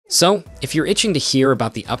So, if you're itching to hear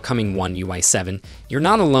about the upcoming One UI 7, you're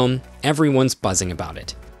not alone, everyone's buzzing about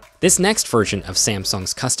it. This next version of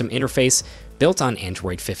Samsung's custom interface, built on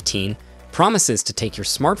Android 15, promises to take your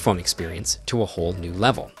smartphone experience to a whole new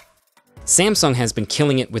level. Samsung has been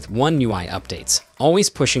killing it with One UI updates, always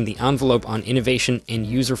pushing the envelope on innovation and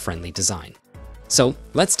user-friendly design. So,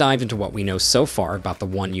 let's dive into what we know so far about the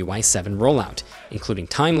One UI 7 rollout, including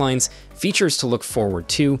timelines, features to look forward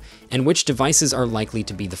to, and which devices are likely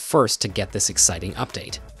to be the first to get this exciting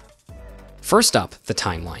update. First up, the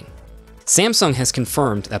timeline. Samsung has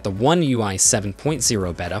confirmed that the One UI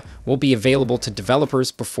 7.0 beta will be available to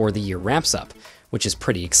developers before the year wraps up, which is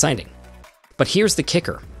pretty exciting. But here's the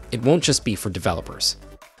kicker, it won't just be for developers.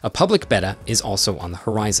 A public beta is also on the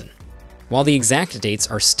horizon. While the exact dates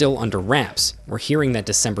are still under wraps, we're hearing that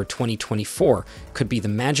December 2024 could be the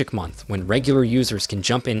magic month when regular users can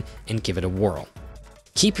jump in and give it a whirl.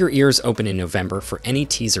 Keep your ears open in November for any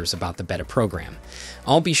teasers about the beta program.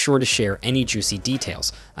 I'll be sure to share any juicy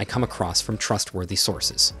details I come across from trustworthy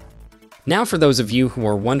sources. Now for those of you who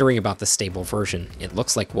are wondering about the stable version, it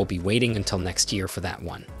looks like we'll be waiting until next year for that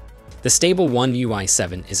one. The stable One UI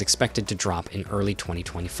 7 is expected to drop in early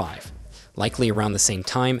 2025. Likely around the same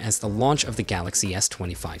time as the launch of the Galaxy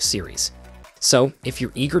S25 series. So, if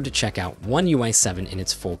you're eager to check out One UI 7 in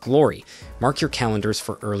its full glory, mark your calendars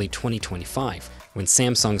for early 2025, when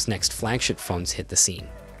Samsung's next flagship phones hit the scene.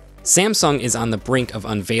 Samsung is on the brink of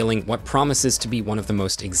unveiling what promises to be one of the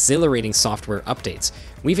most exhilarating software updates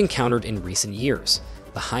we've encountered in recent years,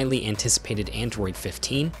 the highly anticipated Android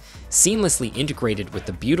 15, seamlessly integrated with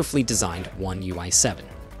the beautifully designed One UI 7.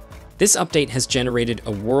 This update has generated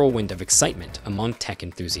a whirlwind of excitement among tech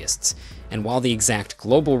enthusiasts, and while the exact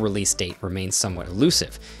global release date remains somewhat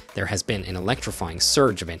elusive, there has been an electrifying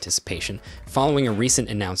surge of anticipation following a recent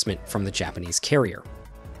announcement from the Japanese carrier.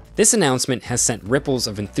 This announcement has sent ripples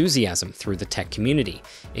of enthusiasm through the tech community,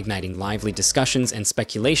 igniting lively discussions and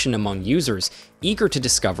speculation among users eager to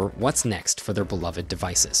discover what's next for their beloved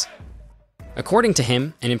devices. According to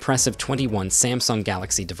him, an impressive 21 Samsung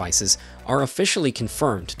Galaxy devices are officially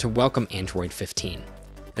confirmed to welcome Android 15,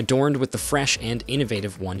 adorned with the fresh and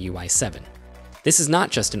innovative One UI 7. This is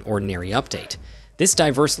not just an ordinary update. This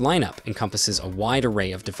diverse lineup encompasses a wide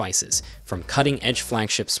array of devices, from cutting-edge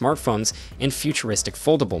flagship smartphones and futuristic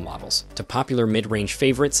foldable models to popular mid-range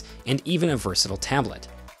favorites and even a versatile tablet.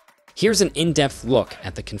 Here's an in-depth look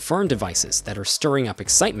at the confirmed devices that are stirring up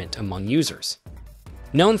excitement among users.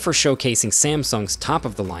 Known for showcasing Samsung's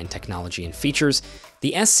top-of-the-line technology and features,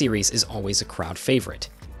 the S series is always a crowd favorite.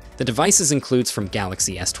 The devices includes from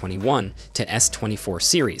Galaxy S21 to S24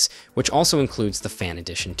 series, which also includes the Fan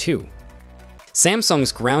Edition 2.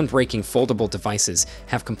 Samsung's groundbreaking foldable devices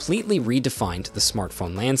have completely redefined the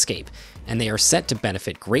smartphone landscape, and they are set to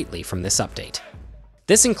benefit greatly from this update.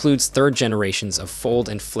 This includes third generations of fold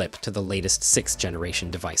and flip to the latest 6th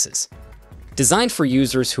generation devices. Designed for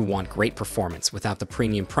users who want great performance without the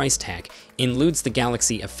premium price tag, includes the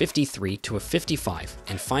Galaxy A53 to A55,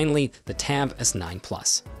 and finally, the Tab S9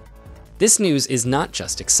 Plus. This news is not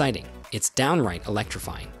just exciting, it's downright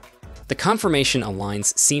electrifying. The confirmation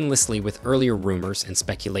aligns seamlessly with earlier rumors and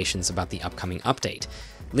speculations about the upcoming update,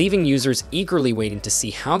 leaving users eagerly waiting to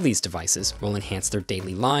see how these devices will enhance their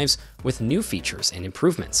daily lives with new features and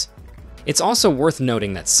improvements. It's also worth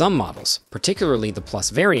noting that some models, particularly the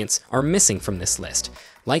Plus variants, are missing from this list,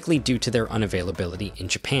 likely due to their unavailability in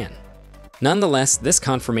Japan. Nonetheless, this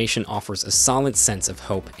confirmation offers a solid sense of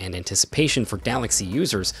hope and anticipation for Galaxy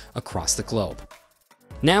users across the globe.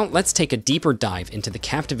 Now, let's take a deeper dive into the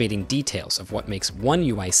captivating details of what makes One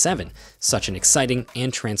UI 7 such an exciting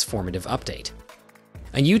and transformative update.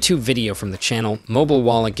 A YouTube video from the channel, Mobile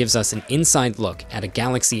Walla, gives us an inside look at a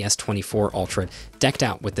Galaxy S24 Ultra decked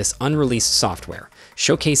out with this unreleased software,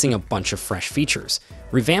 showcasing a bunch of fresh features,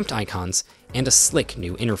 revamped icons, and a slick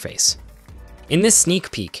new interface. In this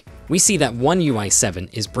sneak peek, we see that One UI 7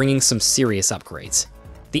 is bringing some serious upgrades.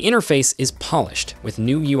 The interface is polished with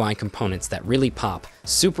new UI components that really pop,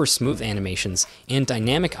 super smooth animations, and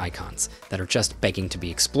dynamic icons that are just begging to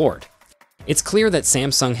be explored. It's clear that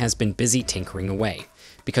Samsung has been busy tinkering away,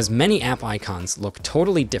 because many app icons look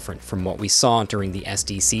totally different from what we saw during the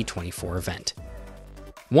SDC24 event.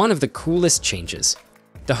 One of the coolest changes.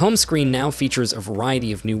 The home screen now features a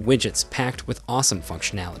variety of new widgets packed with awesome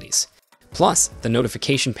functionalities. Plus, the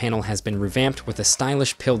notification panel has been revamped with a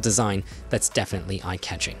stylish pill design that's definitely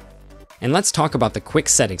eye-catching. And let's talk about the quick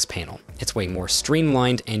settings panel. It's way more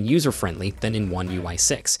streamlined and user-friendly than in One UI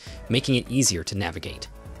 6, making it easier to navigate.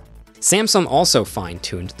 Samsung also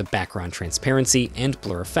fine-tuned the background transparency and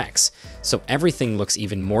blur effects, so everything looks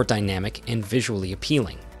even more dynamic and visually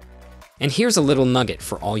appealing. And here's a little nugget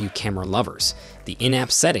for all you camera lovers. The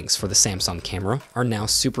in-app settings for the Samsung camera are now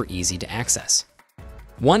super easy to access.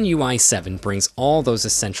 One UI 7 brings all those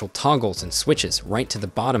essential toggles and switches right to the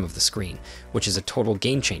bottom of the screen, which is a total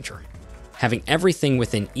game changer. Having everything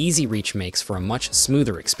within easy reach makes for a much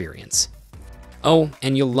smoother experience. Oh,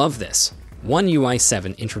 and you'll love this. One UI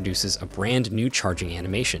 7 introduces a brand new charging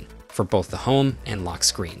animation for both the home and lock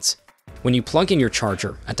screens. When you plug in your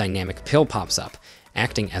charger, a dynamic pill pops up,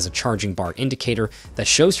 acting as a charging bar indicator that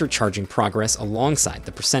shows your charging progress alongside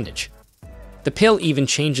the percentage. The pill even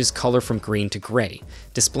changes color from green to gray,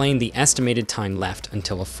 displaying the estimated time left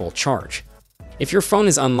until a full charge. If your phone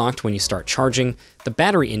is unlocked when you start charging, the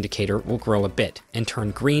battery indicator will grow a bit and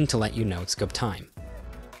turn green to let you know it's good time.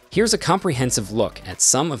 Here's a comprehensive look at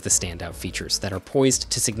some of the standout features that are poised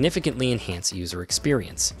to significantly enhance user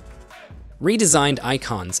experience. Redesigned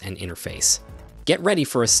icons and interface. Get ready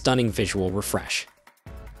for a stunning visual refresh.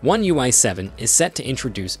 One UI 7 is set to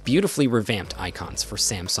introduce beautifully revamped icons for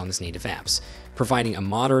Samsung's native apps, providing a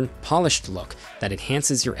modern, polished look that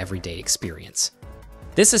enhances your everyday experience.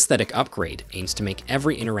 This aesthetic upgrade aims to make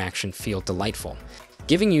every interaction feel delightful,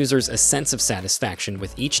 giving users a sense of satisfaction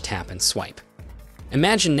with each tap and swipe.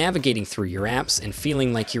 Imagine navigating through your apps and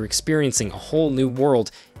feeling like you're experiencing a whole new world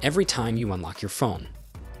every time you unlock your phone.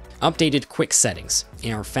 Updated quick settings.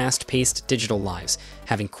 In our fast-paced digital lives,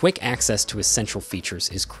 having quick access to essential features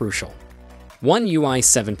is crucial. One UI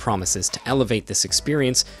 7 promises to elevate this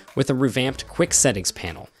experience with a revamped quick settings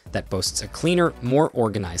panel that boasts a cleaner, more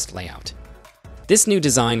organized layout. This new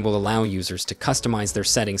design will allow users to customize their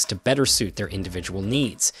settings to better suit their individual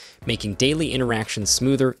needs, making daily interactions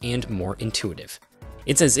smoother and more intuitive.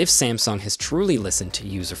 It's as if Samsung has truly listened to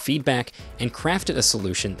user feedback and crafted a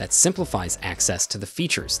solution that simplifies access to the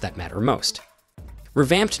features that matter most.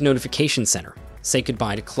 Revamped Notification Center. Say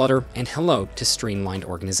goodbye to clutter and hello to streamlined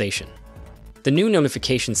organization. The new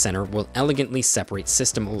Notification Center will elegantly separate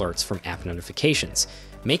system alerts from app notifications,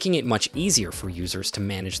 making it much easier for users to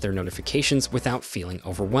manage their notifications without feeling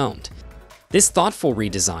overwhelmed. This thoughtful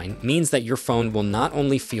redesign means that your phone will not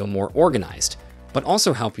only feel more organized, but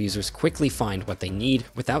also help users quickly find what they need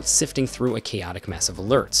without sifting through a chaotic mess of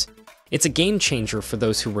alerts. It's a game changer for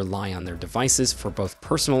those who rely on their devices for both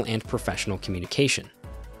personal and professional communication.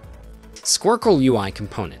 Squircle UI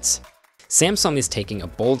components. Samsung is taking a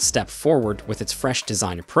bold step forward with its fresh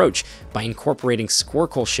design approach by incorporating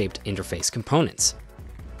squircle-shaped interface components.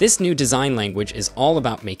 This new design language is all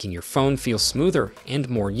about making your phone feel smoother and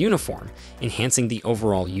more uniform, enhancing the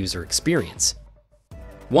overall user experience.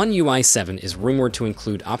 One UI 7 is rumored to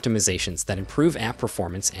include optimizations that improve app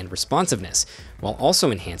performance and responsiveness, while also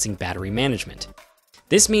enhancing battery management.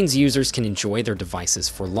 This means users can enjoy their devices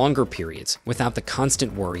for longer periods without the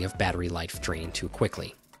constant worry of battery life draining too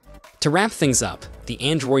quickly. To wrap things up, the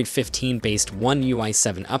Android 15-based One UI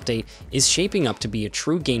 7 update is shaping up to be a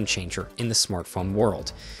true game changer in the smartphone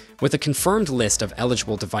world. With a confirmed list of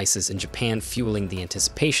eligible devices in Japan fueling the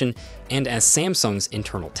anticipation, and as Samsung's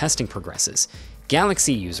internal testing progresses,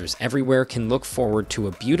 Galaxy users everywhere can look forward to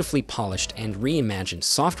a beautifully polished and reimagined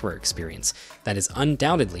software experience that is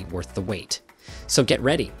undoubtedly worth the wait. So get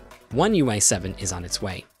ready, One UI 7 is on its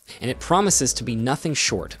way, and it promises to be nothing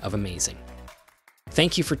short of amazing.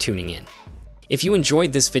 Thank you for tuning in. If you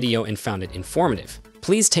enjoyed this video and found it informative,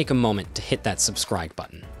 please take a moment to hit that subscribe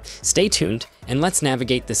button. Stay tuned, and let's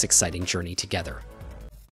navigate this exciting journey together.